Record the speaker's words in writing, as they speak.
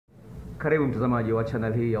Karibu mtazamaji wa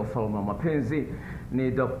channel hii ya Ufalme wa Mapenzi.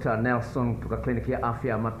 Ni Dr. Nelson kutoka kliniki ya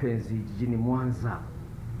afya ya mapenzi jijini Mwanza.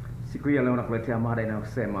 Siku hii leo nakuletea mada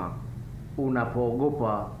inayosema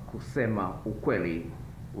unapoogopa kusema ukweli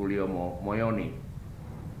uliomo moyoni.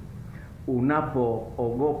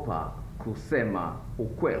 Unapoogopa kusema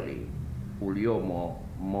ukweli uliomo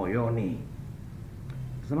moyoni.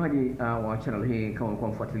 Mtazamaji wa channel hii, kama umekuwa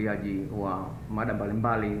mfuatiliaji wa mada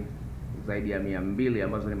mbalimbali zaidi ya 200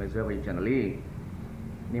 ambazo nimeziweka kwenye channel hii,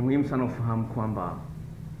 ni muhimu sana ufahamu kwamba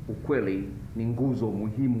ukweli ni nguzo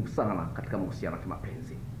muhimu sana katika mahusiano ya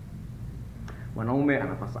kimapenzi. Mwanaume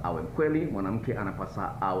anapaswa awe mkweli, mwanamke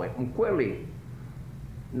anapaswa awe mkweli.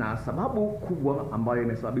 Na sababu kubwa ambayo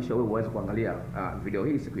imesababisha wewe uweze kuangalia video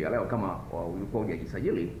hii siku ya leo, kama ulikuwa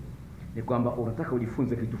hujajisajili, ni kwamba unataka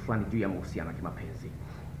ujifunze kitu fulani juu ya mahusiano ya kimapenzi.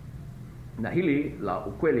 Na hili la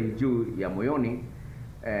ukweli juu ya moyoni,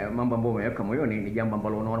 mambo ambayo umeweka moyoni, ni jambo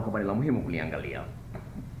ambalo unaona kwamba ni la muhimu kuliangalia.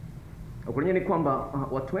 Ukweli ni kwamba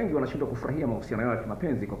watu wengi wanashindwa kufurahia mahusiano yao ya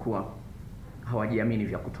kimapenzi kwa kuwa hawajiamini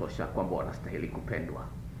vya kutosha kwamba wanastahili kupendwa.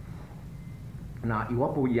 Na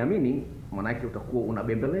iwapo hujiamini, maana yake utakuwa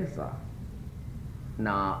unabembeleza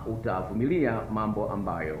na utavumilia mambo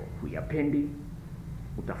ambayo huyapendi.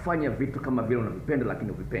 Utafanya vitu kama vile unavipenda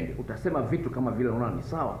lakini huvipendi. Utasema vitu kama vile unaona ni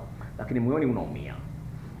sawa lakini moyoni unaumia.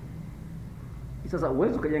 Sasa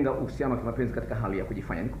uwezo kujenga uhusiano wa kimapenzi katika hali ya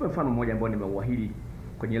kujifanya. Nikupe mfano mmoja ambao nimeuahidi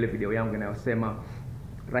kwenye ile video yangu inayosema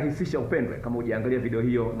rahisisha upendwe. Kama hujaangalia video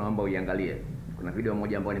hiyo, naomba uiangalie. Kuna video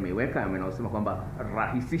moja ambayo nimeiweka inayosema kwamba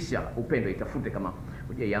rahisisha upendwe, itafute kama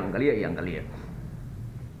hujaiangalia, iangalie.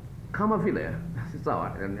 Kama vile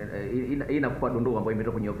sawa, inakupa dondoo ambayo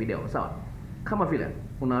imetoka kwenye video, sawa? Kama vile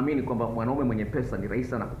unaamini kwamba mwanaume mwenye pesa ni rahisi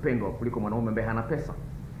sana kupendwa kuliko mwanaume ambaye hana pesa.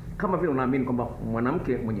 Kama vile unaamini kwamba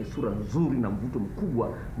mwanamke mwenye sura nzuri na mvuto mkubwa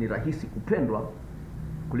ni rahisi kupendwa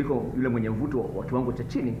kuliko yule mwenye mvuto wa kiwango cha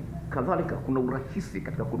chini, kadhalika kuna urahisi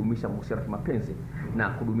katika kudumisha mahusiano ya kimapenzi na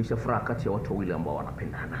kudumisha furaha kati ya watu wawili ambao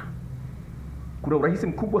wanapendana. Kuna urahisi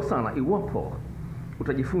mkubwa sana iwapo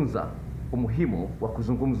utajifunza umuhimu wa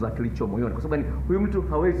kuzungumza kilicho moyoni. Kwa sababu huyu mtu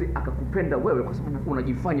hawezi akakupenda wewe kwa sababu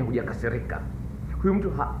unajifanya hujakasirika. Huyu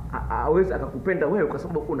mtu hawezi akakupenda wewe kwa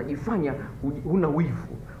sababu unajifanya huna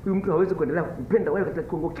wivu. Huyu mtu hawezi kuendelea kukupenda wewe katika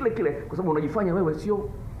kiwango kile kile kwa sababu unajifanya wewe sio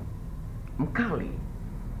mkali.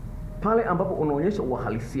 Pale ambapo unaonyesha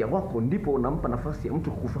uhalisia wako, ndipo unampa nafasi ya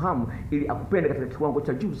mtu kukufahamu ili akupende katika kiwango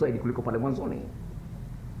cha juu zaidi kuliko pale mwanzoni.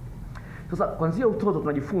 Sasa kuanzia utoto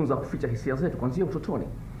tunajifunza kuficha hisia zetu. Kuanzia utotoni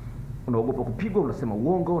unaogopa kupigwa, unasema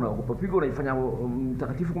uongo. Unaogopa kupigwa, unajifanya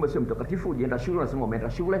mtakatifu kumbe sio mtakatifu. Ujienda shule, unasema umeenda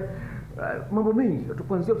shule. Mambo mengi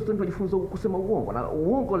kuanzia utotoni tunajifunza kusema uongo, na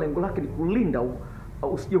uongo lengo lake ni kulinda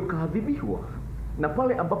usije ukadhibiwa. Na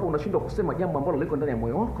pale ambapo unashindwa kusema jambo ambalo liko ndani ya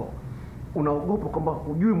moyo wako, unaogopa kwamba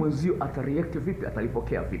hujui mwenzio atareact vipi,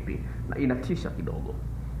 atalipokea vipi, na inatisha kidogo.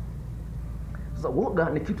 Sasa woga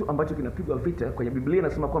ni kitu ambacho kinapigwa vita. Kwenye Biblia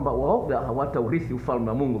inasema kwamba waoga hawataurithi ufalme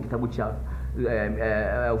wa Mungu. Kitabu cha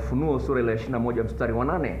Ufunuo sura ya 21 mstari wa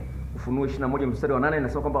 8. Ufunuo 21 mstari wa 8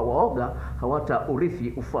 inasema kwamba waoga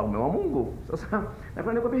hawataurithi ufalme wa Mungu. Sasa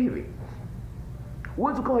nataka nikwambie hivi,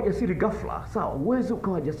 uwezo ukawa jasiri ghafla, sawa? Uwezo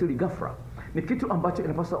ukawa jasiri ghafla ni kitu ambacho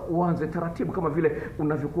inapaswa uanze taratibu. Kama vile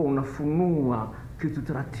unavyokuwa unafunua kitu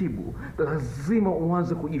taratibu, lazima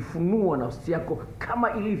uanze kujifunua nafsi yako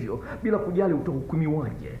kama ilivyo, bila kujali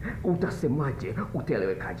utahukumiwaje, utasemaje,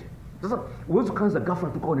 utaelewekaje. Sasa uwezo kaanza ghafla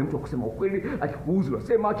tukao ni mtu wa kusema ukweli, akikuuzi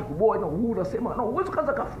unasema, akikuboa na unasema, na uwezo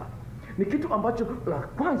kaanza ghafla. Ni kitu ambacho la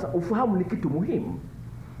kwanza ufahamu ni kitu muhimu.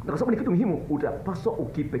 Na kwa sababu ni kitu muhimu, utapaswa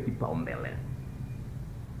ukipe kipaumbele.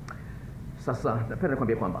 Sasa napenda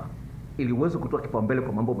nikwambie kwamba ili uweze kutoa kipaumbele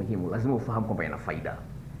kwa mambo muhimu, lazima ufahamu kwamba yana faida.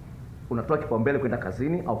 Unatoa kipaumbele kwenda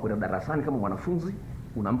kazini au kwenda darasani kama mwanafunzi,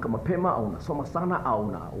 unaamka mapema au unasoma sana au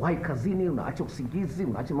unawahi kazini, unaacha usingizi,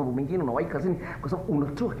 unaacha mambo mengine, unawahi kazini kwa sababu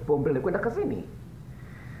unatoa kipaumbele kwenda kazini.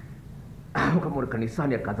 Kama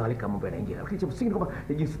kanisani kadhalika mambo yanaingia. Lakini cha msingi ni kwamba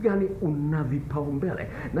ni jinsi gani una vipaumbele.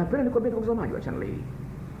 Na penda nikwambie kwa mtazamaji wa channel hii,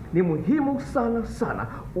 ni muhimu sana sana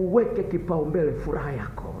uweke kipaumbele furaha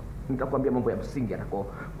yako. Nitakwambia mambo ya msingi yatako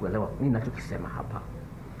kuelewa ninachokisema hapa.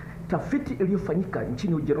 Tafiti iliyofanyika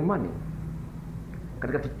nchini Ujerumani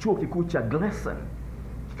katika chuo kikuu cha Gießen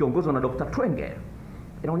kikiongozwa na Dr. Twenge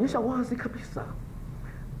inaonyesha wazi kabisa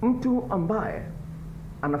mtu ambaye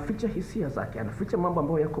anaficha hisia zake, anaficha mambo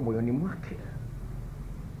ambayo yako moyoni mwake,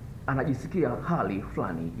 anajisikia hali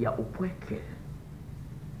fulani ya upweke.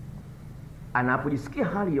 Anapojisikia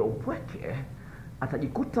hali ya upweke,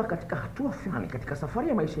 atajikuta katika hatua fulani katika safari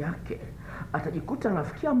ya maisha yake, atajikuta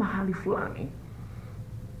anafikia mahali fulani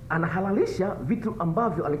anahalalisha vitu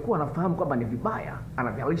ambavyo alikuwa anafahamu kwamba ni vibaya,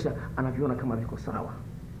 anavihalalisha, anaviona kama viko sawa.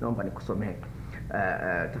 Naomba nikusomee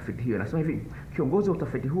tafiti hiyo. Nasema hivi: kiongozi wa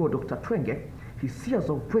utafiti huo Dr. Twenge, hisia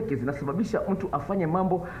za upweke zinasababisha mtu afanye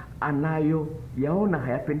mambo anayoyaona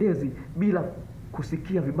hayapendezi bila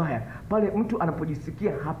kusikia vibaya. Pale mtu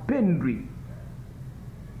anapojisikia hapendwi,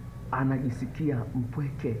 anajisikia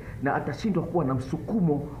mpweke na atashindwa kuwa na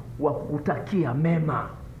msukumo wa kutakia mema.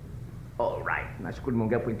 Alright, nashukuru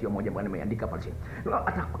nimeongea pointi moja ambayo nimeandika pale chini.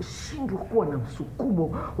 Atashindwa kuwa na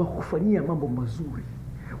msukumo wa kufanyia mambo mazuri,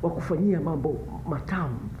 wa kufanyia mambo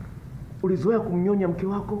matamu. Ulizoea kumnyonya mke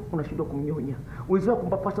wako, unashindwa kumnyonya. Ulizoea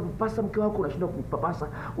kumpapasa mke wako, unashindwa kumpapasa.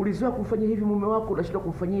 Ulizoea kumfanyia hivi mume wako, unashindwa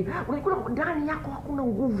kumfanyia. Unaikuta ndani yako hakuna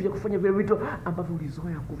nguvu ya kufanya vile vitu ambavyo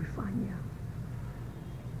ulizoea kuvifanya.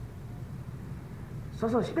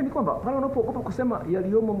 Sasa shida ni kwamba pale unapoogopa kusema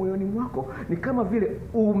yaliyomo moyoni mwako, ni kama vile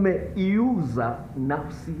umeiuza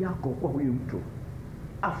nafsi yako kwa huyu mtu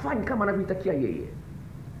afanye kama anavyotakia yeye.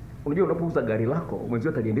 Unajua, unapouza gari lako,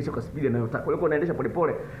 mwenzio ataliendesha kwa spidi anayotaka. Kwa hiyo unaendesha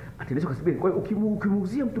polepole, ataendesha kwa spidi. Kwa hiyo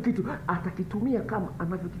ukimuuzia mtu kitu, atakitumia kama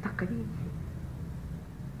anavyotaka yeye.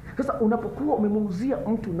 Sasa unapokuwa umemuuzia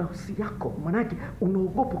mtu nafsi yako, maana yake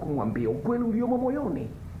unaogopa kumwambia ukweli uliomo moyoni.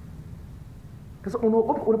 Sasa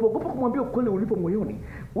unapoogopa kumwambia ukweli ulipo moyoni,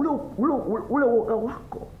 ule woga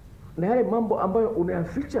wako na yale mambo ambayo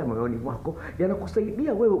unayaficha moyoni mwako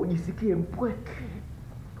yanakusaidia wewe ujisikie mpweke.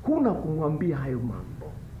 Huna kumwambia hayo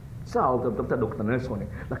mambo. Sawa, utamtafuta Dr. Nelson,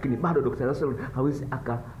 lakini bado Dr. Nelson hawezi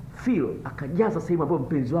akajaza sehemu ambayo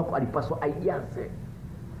mpenzi wako alipaswa aijaze.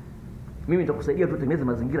 Mimi nitakusaidia tu tengeneza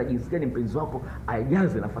mazingira jinsi gani mpenzi wako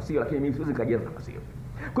aijaze nafasi hiyo, lakini mimi siwezi kujaza nafasi hiyo.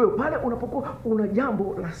 Kwa hiyo pale unapokuwa una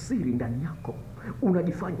jambo la siri ndani yako,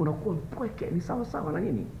 unajifanya unakuwa mpweke. Ni sawa sawa na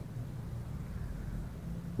nini?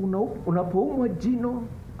 Unapoumwa jino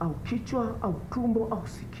au kichwa au tumbo au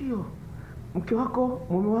sikio, mke wako,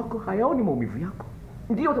 mume wako hayaoni maumivu yako.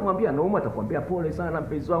 Ndio utamwambia anauma, atakwambia pole sana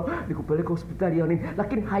mpenzi wangu, nikupeleka hospitali au nini,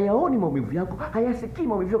 lakini hayaoni maumivu yako, hayasikii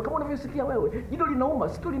maumivu yako kama unavyosikia wewe. Jino linauma,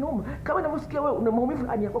 sikio linauma, kama unavyosikia wewe, una maumivu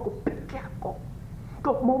ndani yako peke yako.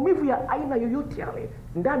 Kwa maumivu ya aina yoyote yale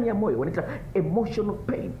ndani ya moyo, wanaita emotional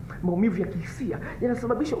pain, maumivu ya kihisia,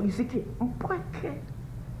 yanasababisha ujisikie mpweke.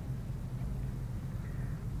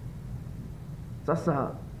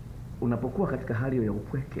 Sasa unapokuwa katika hali ya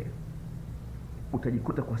upweke,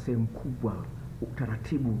 utajikuta kwa sehemu kubwa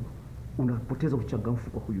utaratibu unapoteza uchangamfu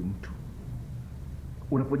kwa huyu mtu.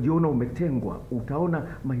 Unapojiona umetengwa, utaona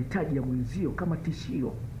mahitaji ya mwenzio kama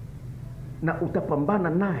tishio na utapambana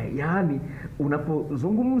naye. Yaani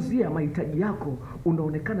unapozungumzia mahitaji yako,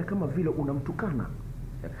 unaonekana kama vile unamtukana.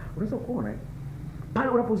 Unaweza kuona pale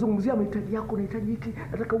unapozungumzia mahitaji yako, unahitaji hiki,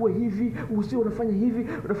 nataka uwe hivi, usio unafanya hivi,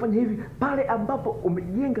 unafanya hivi. Pale ambapo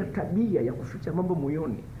umejenga tabia ya kuficha mambo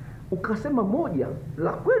moyoni, ukasema moja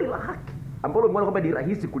la kweli la haki ambalo umeona kwamba ni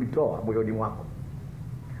rahisi kulitoa moyoni mwako,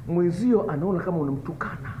 mwenzio anaona kama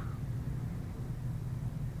unamtukana.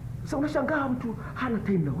 Sasa unashangaa mtu hana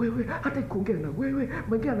time na wewe, hataki kuongea na wewe,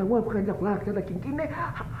 mwingine anaamua kuanza kulala kitanda kingine,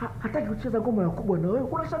 hataki kucheza ngoma ya kubwa na wewe.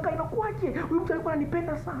 Unashangaa inakuaje? Huyu mtu alikuwa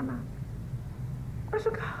ananipenda sana.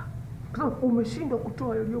 Unashangaa kwa sababu umeshindwa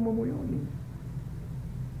kutoa yaliyomo moyoni.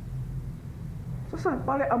 Sasa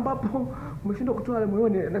pale ambapo umeshindwa kutoa yale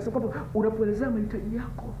moyoni, nasema kwamba unapoelezea mahitaji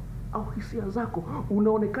yako au hisia zako,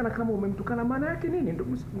 unaonekana kama umemtukana. Maana yake nini,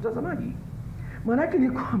 ndugu mtazamaji? Maana yake ni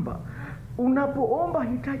kwamba unapoomba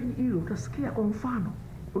hitaji hilo, utasikia kwa mfano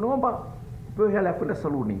unaomba pewe hela ya kwenda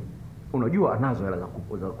saluni. Unajua anazo hela za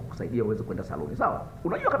kukusaidia uweze kwenda saluni, sawa?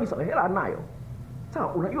 Unajua kabisa hela anayo,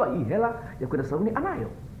 sawa? Unajua hii hela ya kwenda saluni anayo,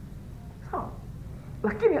 sawa?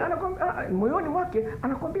 Lakini anakwambia moyoni mwake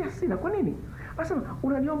anakwambia sina. Kwa nini? Anasema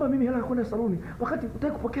unaniomba mimi hela ya kwenda saluni wakati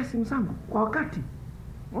utaki kupokea simu zangu kwa wakati.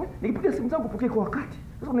 Nikipiga simu zangu upokee kwa wakati.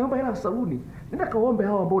 Sasa uniomba hela ya saluni. Nenda kaombe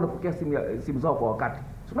hao ambao unapokea simu zao kwa wakati.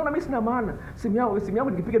 Unaona mimi sina maana. Simu yangu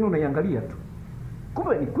nikipiga mimi unaiangalia tu.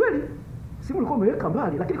 Kumbe ni kweli simu ilikuwa imeweka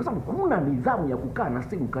mbali, lakini kwa sababu kuna nidhamu ya kukaa na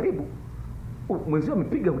simu karibu, mwenzio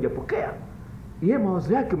amepiga hujapokea, yeye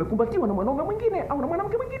mawazo yake umekumbatiwa na mwanaume mwingine au na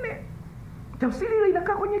mwanamke mwingine. Tafsiri ile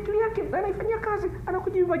inakaa kwenye akili yake na anaifanyia kazi,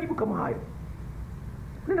 anakujibu majibu kama hayo.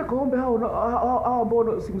 Nenda kaombe hao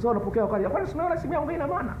ambao simu zao wanapokea wakati. Hapana, unaona simu yangu haina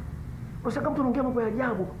maana. Unashaka mtu anaongea mambo ya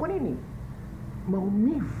ajabu. Kwa nini?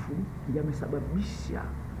 Maumivu yamesababisha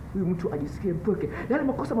huyu mtu ajisikie mpweke. Yale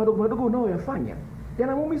makosa madogo madogo unayoyafanya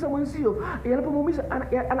yanamuumiza mwenzio. Yanapomuumiza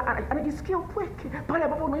anajisikia upweke pale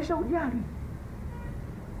ambapo unaonyesha ujali.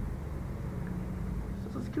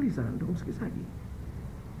 Sasa sikiliza ndugu msikilizaji.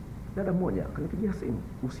 Dada mmoja akanipigia simu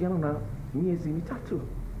uhusiano na miezi mitatu.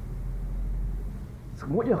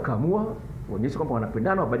 Siku moja akaamua kuonyesha kwamba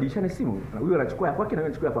wanapendana, wabadilishane simu. Na huyo anachukua ya kwake na huyo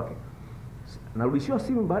anachukua ya kwake. Narudishiwa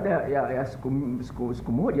simu baada ya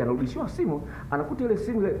siku moja, narudishiwa simu, anakuta ile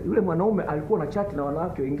simu yule mwanaume alikuwa na chat na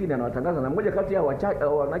wanawake wengine, anawatangaza, na mmoja kati ya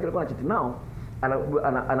wanawake alikuwa anachati nao,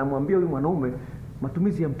 anamwambia huyu mwanaume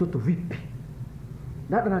matumizi ya mtoto vipi.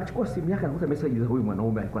 Dada anachukua simu yake, anakuta message za huyu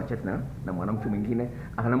mwanaume alikuwa anachati na mwanamke mwingine,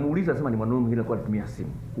 anamuuliza, anasema ni mwanaume mwingine alikuwa anatumia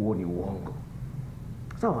simu. Huo ni uongo.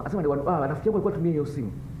 Sawa, anasema rafiki yangu alikuwa anatumia hiyo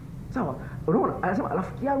simu. Sawa, unaona, anasema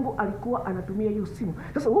rafiki yangu alikuwa anatumia hiyo simu.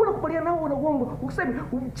 Sasa wewe unakubaliana nao na uongo, ukisema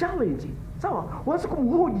umchallenge. Sawa, uanze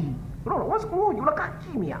kumhoji. Unaona, uanze kumhoji, unakaa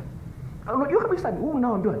kimya. Unajua kabisa huu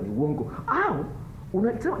unaoambiwa ni uongo. Au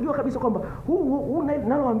unajua kabisa kwamba huu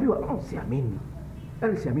unaloambiwa siamini.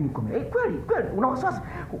 Yaani siamini kwa mimi. Kweli, una wasiwasi.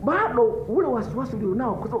 Bado ule wasiwasi ndio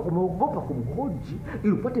unao kwa sababu umeogopa kumhoji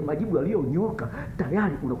ili upate majibu yaliyonyoka,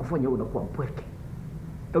 tayari unakufanya wewe unakuwa mpweke.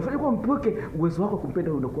 Unafanya kuwa mpweke, uwezo wako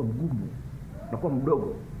kumpenda wewe unakuwa mgumu. Unakuwa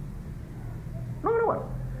mdogo. Unaona?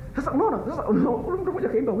 Sasa mtu mmoja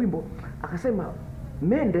kaimba wimbo akasema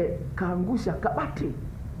mende kaangusha kabati.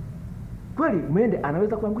 Kweli mende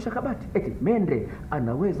anaweza kuangusha kabati? Eti mende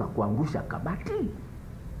anaweza kuangusha kabati?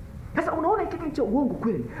 Sasa unaona kitu cha uongo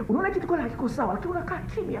kweli. Unaona kitu kweli hakiko sawa, lakini unakaa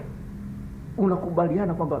kimya.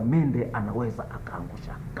 Unakubaliana kwamba mende anaweza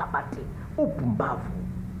akaangusha kabati. Upumbavu.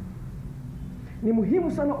 Ni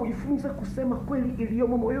muhimu sana ujifunze kusema kweli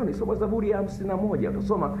iliyomo moyoni. Soma Zaburi ya 51.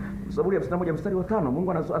 Utasoma Zaburi ya 51 mstari wa 5.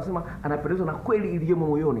 Mungu anasema anapendezwa na kweli iliyomo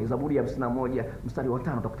moyoni. Zaburi ya 51 mstari wa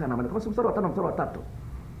 5 utakutana na maneno kama mstari wa 5 mstari wa 3.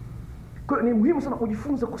 Kwa hiyo ni muhimu sana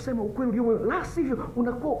ujifunze kusema ukweli uliomo moyoni. La sivyo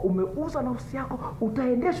unakuwa umeuza nafsi yako,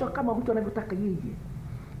 utaendeshwa kama mtu anavyotaka yeye.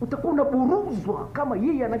 Utakuwa unaburuzwa kama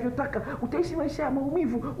yeye anavyotaka. Utaishi maisha ya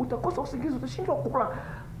maumivu, utakosa usingizi, utashindwa kula.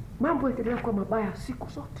 Mambo yataendelea kuwa mabaya siku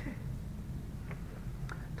zote.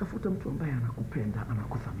 Tafuta mtu ambaye anakupenda,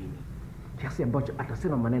 anakuthamini, kiasi ambacho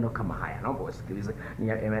atasema maneno kama haya. Naomba usikilize.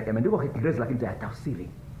 Yameandikwa kwa Kiingereza lakini nitayatafsiri.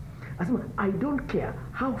 Anasema, I don't care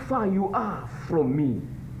how far you are from me,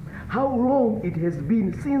 how long it has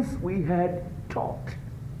been since we had talked.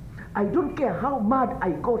 I don't care how mad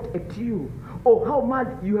I got at you or how mad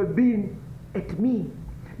you have been at me.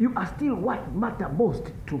 You are still what matter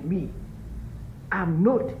most to me. I'm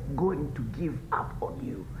not going to give up on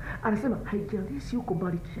you. Anasema haijalishi uko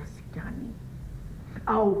mbali kiasi gani,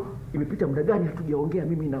 au imepita muda gani hatujaongea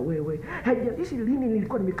mimi na wewe. Haijalishi lini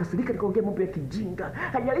nilikuwa nimekasirika nikaongea mambo ya kijinga.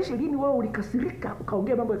 Haijalishi lini wewe ulikasirika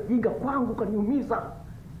ukaongea mambo ya kijinga kwangu ukaniumiza.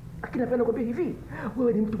 Lakini napenda kukwambia hivi,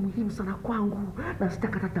 wewe ni mtu muhimu sana kwangu na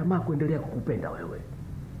sitakata tamaa kuendelea kukupenda wewe.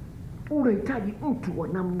 Unahitaji mtu wa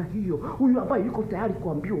namna hiyo, huyu ambaye yuko tayari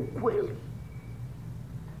kuambia ukweli.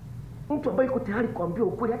 Mtu ambaye yuko tayari kuambia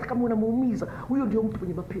ukweli hata kama unamuumiza. Huyo ndio mtu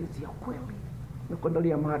mwenye mapenzi ya kweli. Na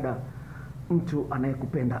kuandalia mada mtu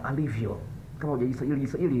anayekupenda alivyo. Kama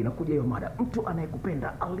hujajisajili inakuja hiyo mada, mtu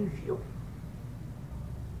anayekupenda alivyo.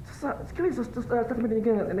 Sasa sikiliza statement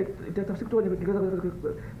nyingine tafsiri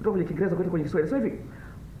kutoka kwenye Kiingereza kwenda kwenye Kiswahili. Sasa hivi,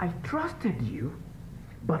 I trusted you,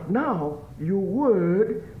 but now your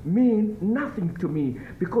word mean nothing to me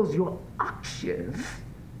because your actions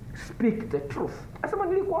speak the truth. Asema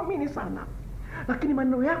nilikuamini sana, lakini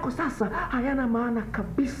maneno yako sasa hayana maana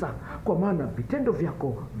kabisa, kwa maana vitendo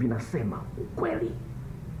vyako vinasema ukweli.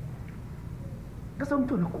 Sasa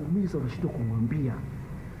mtu anakuumiza, unashindwa kumwambia,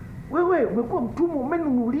 wewe umekuwa mtumwa,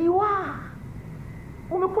 umenunuliwa.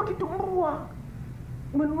 Umekuwa kitumbua.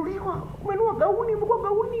 Umenunuliwa. Umenunua gauni, umekuwa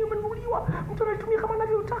gauni, umenunuliwa. Mtu anatumia kama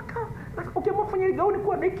anavyotaka. Ukiamua kufanya ile gauni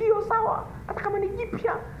kuwa dekio sawa, hata kama ni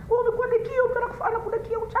jipya. Wewe umekuwa dekio, mtu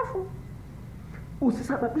anakudekia uchafu.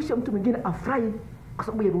 Usisababishe mtu mwingine afurahi kwa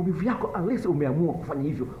sababu ya maumivu yako, unless umeamua kufanya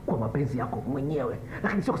hivyo kwa mapenzi yako mwenyewe,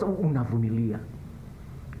 lakini sio kwa sababu unavumilia.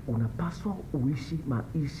 Unapaswa uishi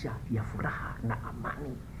maisha ya furaha na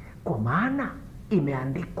amani, kwa maana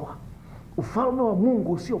imeandikwa, ufalme wa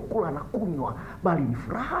Mungu sio kula na kunywa, bali ni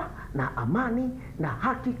furaha na amani na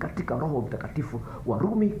haki katika Roho Mtakatifu.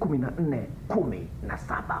 Warumi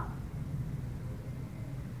 14:17.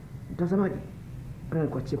 Mtazamaji,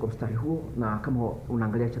 nikuachie kwa mstari huo, na kama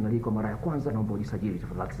unaangalia channel hii kwa mara ya kwanza, naomba ujisajili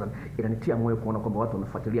tafadhali sana. Inanitia moyo kuona kwamba watu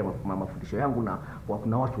wanafuatilia mafundisho yangu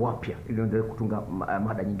na watu wapya, ili endelee kutunga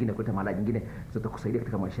mada nyingine, kuleta mada nyingine zitakusaidia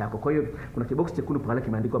katika maisha yako. Kwa hiyo kuna kibox chekundu pale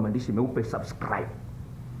kimeandikwa maandishi meupe subscribe.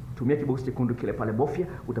 Tumia kibox chekundu kile pale, bofya,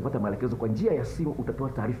 utapata maelekezo kwa njia ya simu, utapewa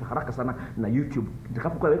taarifa haraka sana na YouTube.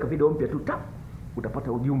 Nitakapoweka video mpya tu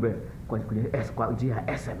utapata ujumbe kwa njia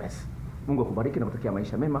ya SMS. Mungu akubariki na kutakia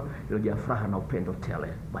maisha mema yaliyojaa furaha na upendo tele.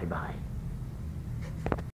 Bye bye.